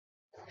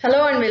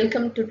Hello and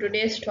welcome to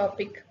today's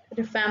topic,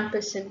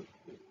 rifampicin.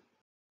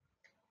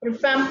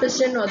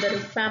 Rifampicin or the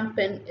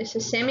rifampin is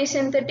a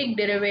semi-synthetic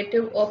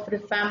derivative of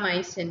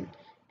rifamycin,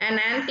 an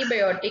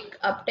antibiotic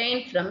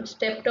obtained from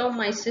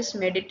Streptomyces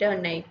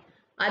mediterranae.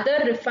 Other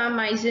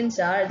rifamycins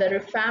are the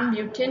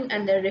rifampicin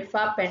and the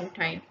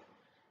rifapentine.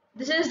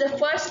 This is the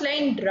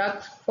first-line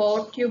drug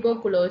for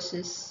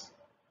tuberculosis.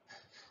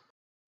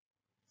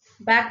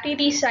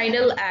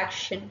 Bactericidal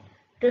action.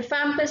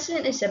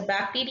 Rifampicin is a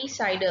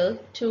bactericidal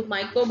to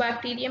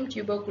Mycobacterium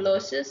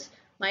tuberculosis,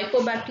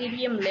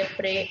 Mycobacterium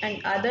leprae,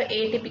 and other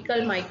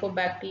atypical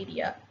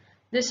mycobacteria.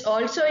 This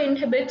also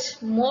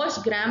inhibits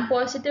most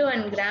gram-positive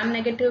and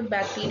gram-negative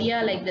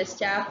bacteria like the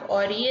Staph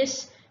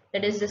aureus,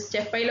 that is the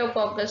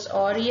Staphylococcus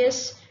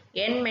aureus,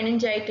 N.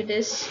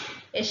 meningitis,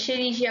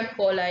 Escherichia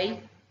coli,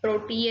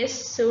 Proteus,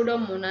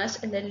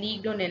 Pseudomonas, and the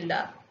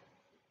Legionella.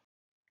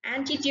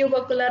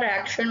 Antitubercular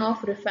action of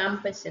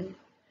rifampicin.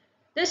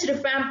 This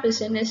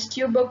rifampicin is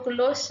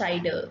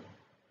tuberculocidal,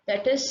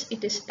 that is,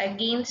 it is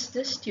against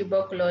this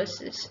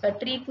tuberculosis, a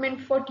treatment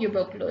for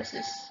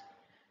tuberculosis.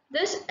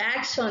 This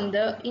acts on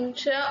the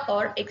intra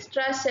or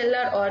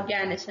extracellular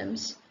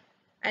organisms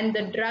and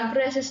the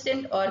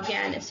drug-resistant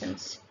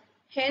organisms,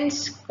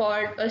 hence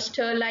called a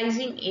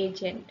sterilizing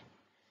agent.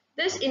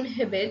 This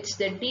inhibits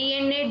the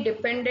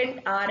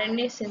DNA-dependent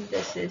RNA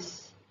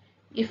synthesis.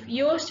 If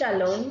used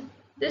alone,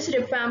 this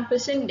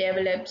rifampicin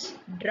develops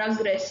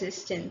drug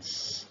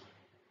resistance.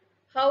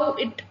 How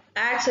it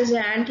acts as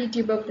an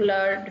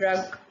anti-tubercular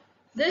drug.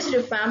 This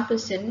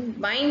rifampicin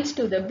binds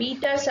to the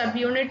beta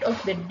subunit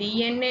of the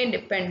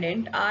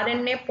DNA-dependent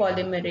RNA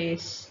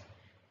polymerase,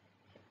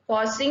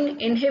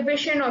 causing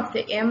inhibition of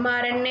the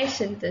mRNA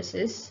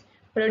synthesis,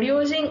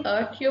 producing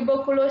a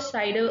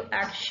tuberculocidal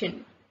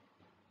action.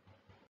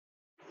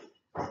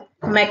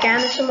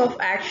 Mechanism of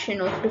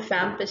action of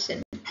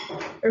rifampicin.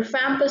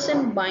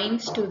 Rifampicin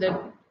binds to the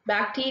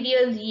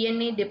bacterial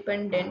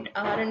DNA-dependent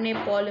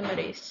RNA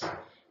polymerase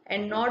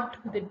and not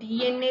to the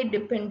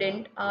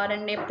DNA-dependent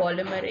RNA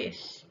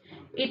polymerase.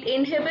 It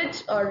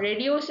inhibits or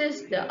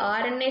reduces the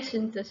RNA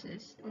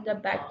synthesis in the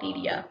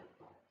bacteria.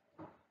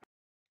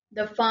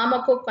 The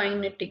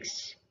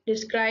pharmacokinetics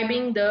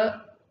describing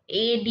the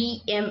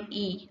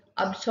ADME,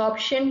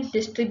 absorption,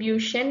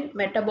 distribution,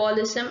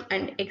 metabolism,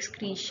 and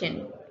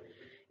excretion.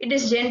 It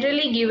is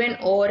generally given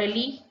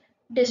orally.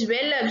 It is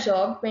well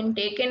absorbed when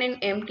taken in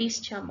empty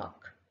stomach.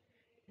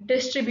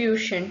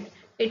 Distribution.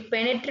 It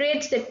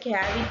penetrates the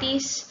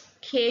cavities,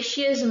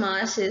 caseous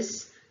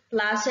masses,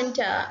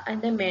 placenta,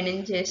 and the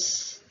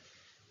meninges.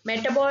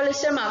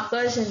 Metabolism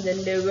occurs in the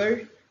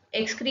liver,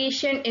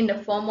 excretion in the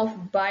form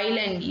of bile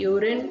and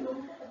urine.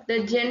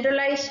 The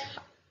generalized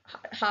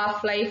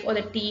half-life or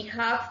the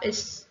T-half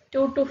is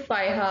 2 to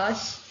 5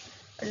 hours.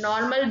 A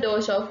normal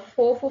dose of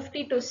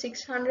 450 to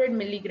 600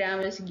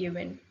 mg is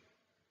given.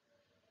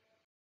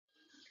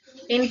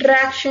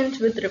 Interactions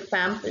with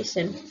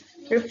rifampicin.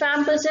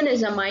 Rifampicin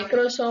is a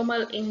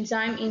microsomal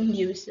enzyme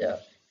inducer,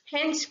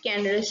 hence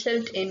can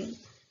result in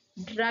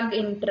drug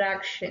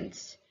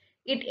interactions.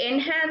 It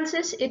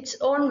enhances its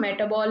own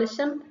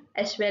metabolism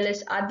as well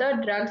as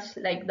other drugs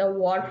like the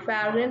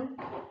warfarin,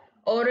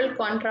 oral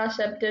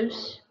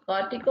contraceptives,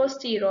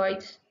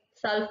 corticosteroids,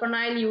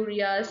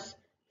 sulfonylureas,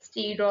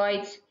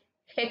 steroids,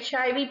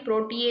 HIV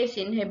protease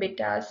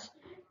inhibitors,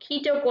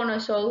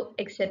 ketoconazole,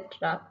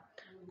 etc.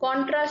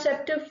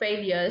 Contraceptive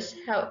failures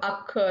have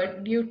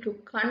occurred due to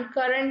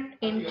concurrent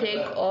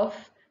intake of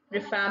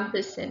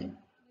rifampicin.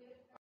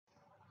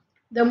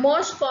 The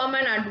most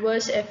common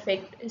adverse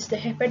effect is the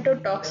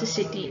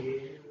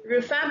hepatotoxicity.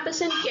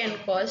 Rifampicin can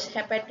cause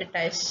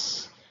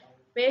hepatitis.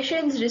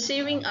 Patients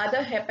receiving other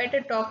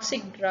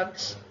hepatotoxic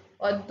drugs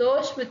or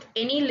those with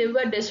any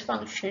liver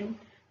dysfunction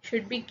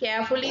should be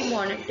carefully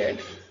monitored.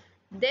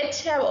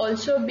 Deaths have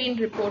also been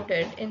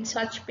reported in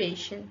such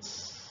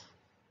patients.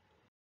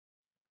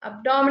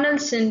 Abdominal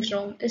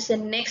syndrome is the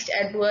next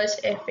adverse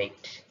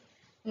effect.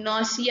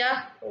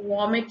 Nausea,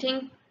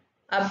 vomiting,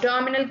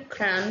 abdominal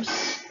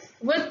cramps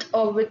with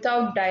or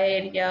without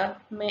diarrhea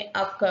may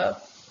occur.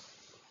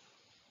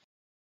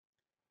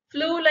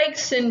 Flu-like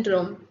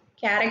syndrome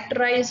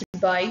characterized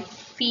by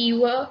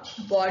fever,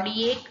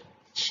 body ache,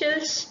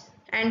 chills,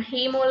 and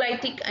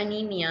hemolytic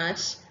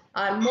anemias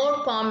are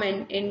more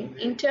common in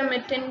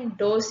intermittent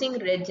dosing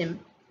regime.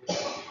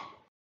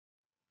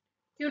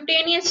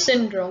 Cutaneous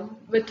syndrome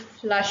with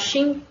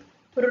flushing,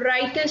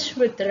 pruritus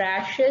with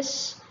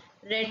rashes,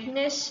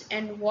 redness,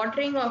 and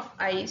watering of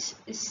eyes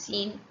is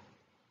seen.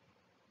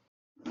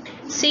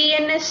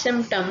 CNS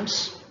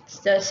symptoms,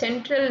 the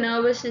central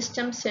nervous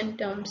system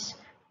symptoms,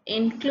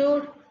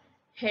 include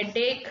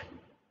headache,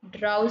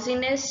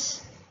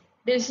 drowsiness,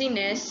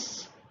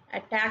 dizziness,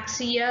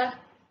 ataxia,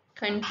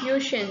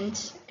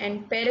 confusions,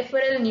 and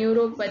peripheral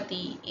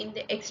neuropathy in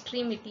the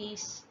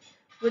extremities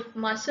with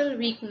muscle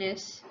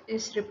weakness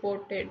is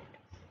reported.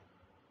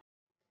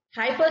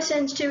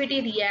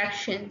 Hypersensitivity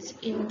reactions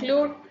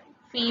include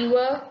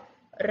fever,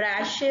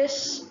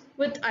 rashes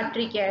with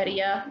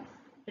urticaria,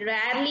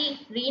 rarely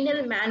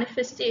renal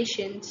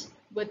manifestations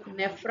with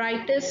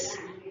nephritis,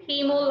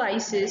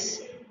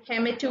 hemolysis,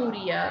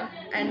 hematuria,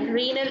 and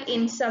renal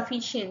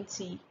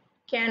insufficiency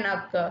can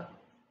occur.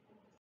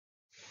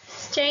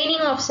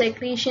 Staining of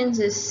secretions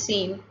is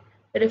seen.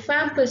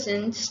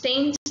 Rifampicin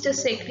stains the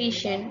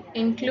secretion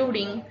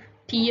including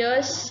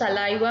tears,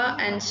 saliva,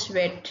 and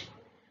sweat,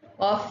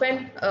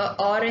 often a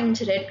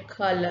orange-red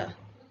color,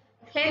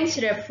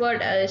 hence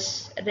referred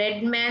as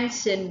red man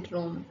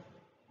syndrome.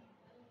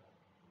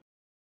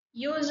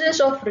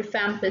 Uses of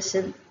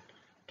rifampicin.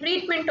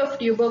 Treatment of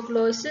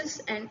tuberculosis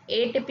and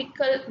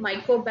atypical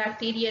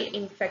mycobacterial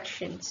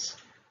infections.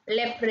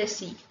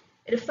 Leprosy.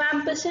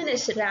 Rifampicin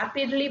is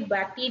rapidly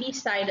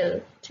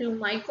bactericidal to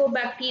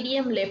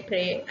Mycobacterium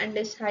leprae and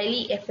is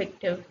highly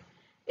effective.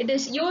 It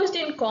is used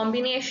in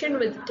combination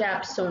with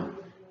dapsone.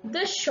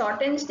 This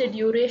shortens the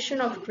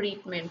duration of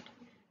treatment.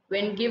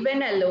 When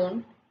given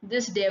alone,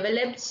 this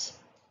develops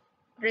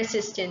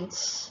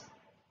resistance.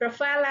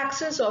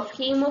 Prophylaxis of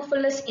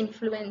Haemophilus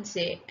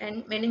influenzae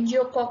and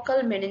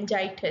meningococcal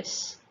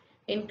meningitis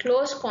in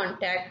close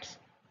contact,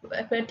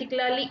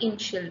 particularly in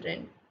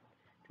children.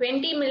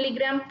 20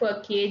 mg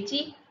per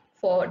kg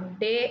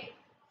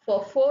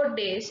for 4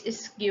 days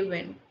is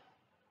given.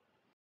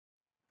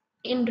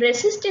 In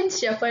resistant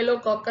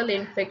staphylococcal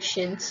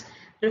infections,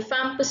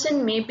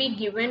 rifampicin may be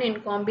given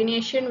in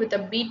combination with a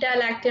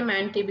beta-lactam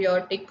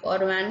antibiotic or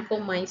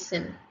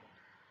vancomycin.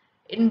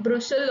 In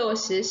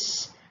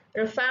brucellosis,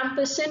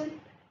 rifampicin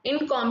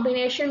in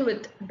combination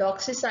with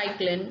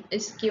doxycycline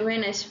is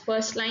given as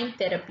first-line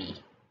therapy.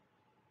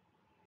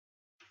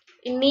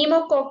 In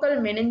pneumococcal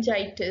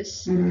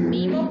meningitis,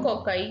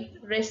 pneumococci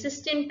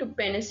resistant to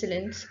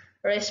penicillins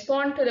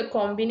respond to the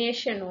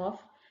combination of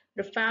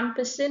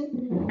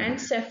rifampicin and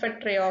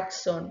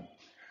ceftriaxone.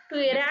 To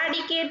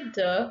eradicate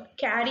the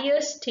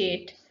carrier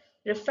state,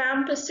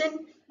 rifampicin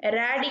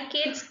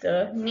eradicates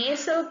the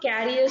nasal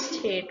carrier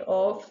state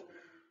of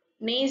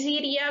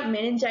Neisseria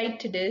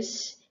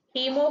meningitidis,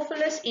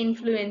 Haemophilus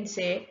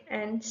influenzae,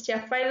 and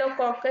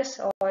Staphylococcus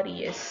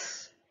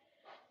aureus.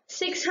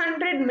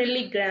 600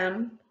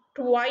 mg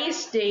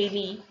twice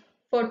daily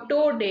for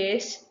 2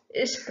 days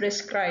is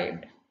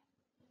prescribed.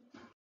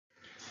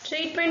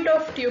 Treatment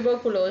of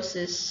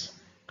tuberculosis.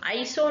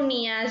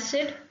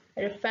 Isoniazid,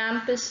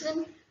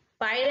 rifampicin,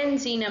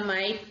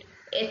 pyrazinamide,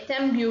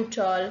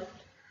 ethambutol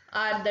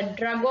are the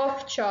drug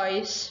of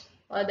choice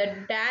or the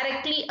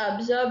directly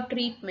observed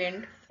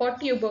treatment for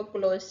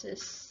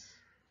tuberculosis.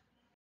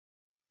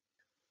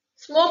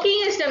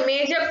 Smoking is the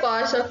major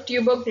cause of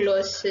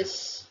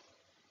tuberculosis.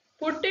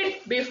 Put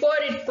it before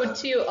it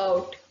puts you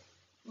out.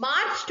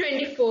 March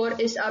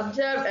 24 is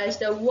observed as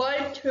the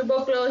World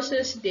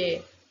Tuberculosis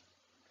Day.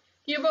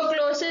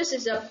 Tuberculosis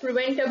is a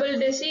preventable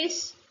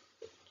disease.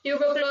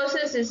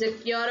 Tuberculosis is a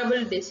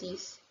curable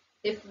disease.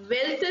 If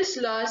wealth is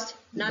lost,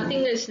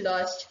 nothing is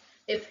lost.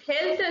 If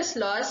health is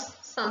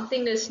lost,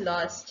 something is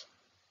lost.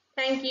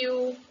 Thank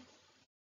you.